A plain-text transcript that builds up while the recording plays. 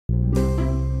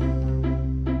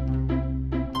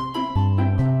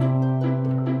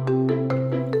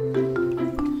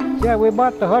Yeah, we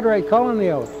bought the Hutterite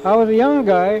colony out. I was a young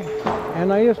guy, and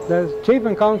the chief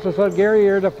and council said, Gary,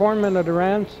 you're the foreman of the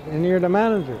ranch, and you're the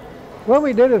manager. What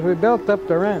we did is we built up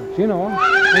the ranch, you know.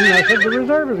 And I said, the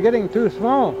reserve is getting too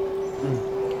small.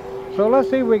 So let's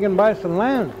see if we can buy some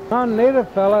land. One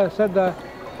native fella said,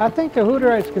 I think the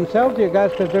Hutterites can sell to you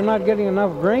guys because they're not getting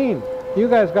enough grain. You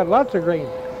guys got lots of grain,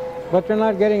 but they're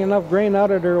not getting enough grain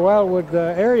out of their wildwood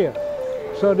area.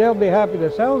 So they'll be happy to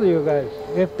sell to you guys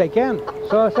if they can.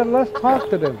 So I said, let's talk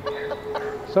to them.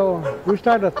 So we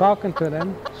started talking to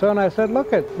them. So and I said,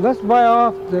 let's buy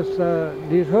off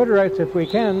these Hutterites if we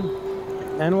can,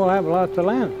 and we'll have lots of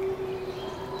land.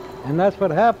 And that's what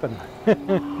happened.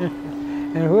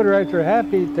 And Hutterites are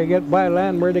happy to buy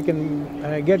land where they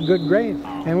can get good grain.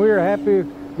 And we were happy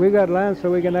we got land so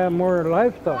we can have more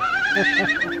livestock.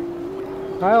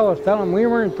 I always tell them we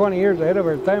weren't 20 years ahead of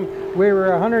our time. We were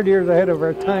 100 years ahead of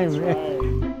our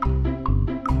time.